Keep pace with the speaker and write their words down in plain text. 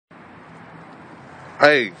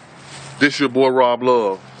Hey, this your boy Rob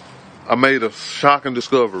Love. I made a shocking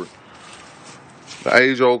discovery. The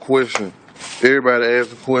age-old question. Everybody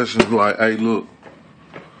asking questions like, hey, look,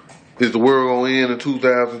 is the world gonna end in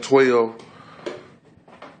 2012?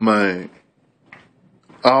 Man,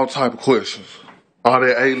 all type of questions. Are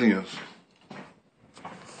there aliens?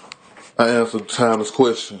 I answered timeless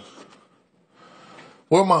question.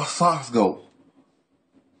 Where my socks go?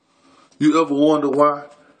 You ever wonder why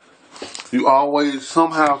you always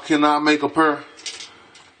somehow cannot make a pair?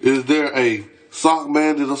 Is there a sock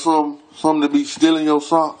bandit or something to be stealing your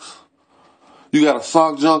socks? You got a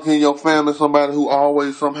sock junkie in your family, somebody who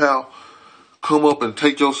always somehow come up and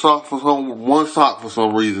take your sock for one sock for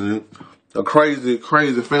some reason. A crazy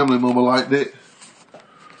family member like that.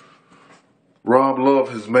 Rob Love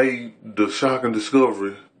has made the shocking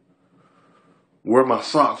discovery. Where my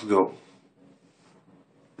socks go?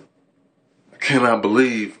 I cannot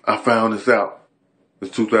believe I found this out.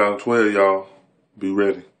 It's 2012, y'all. Be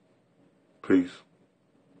ready. Peace.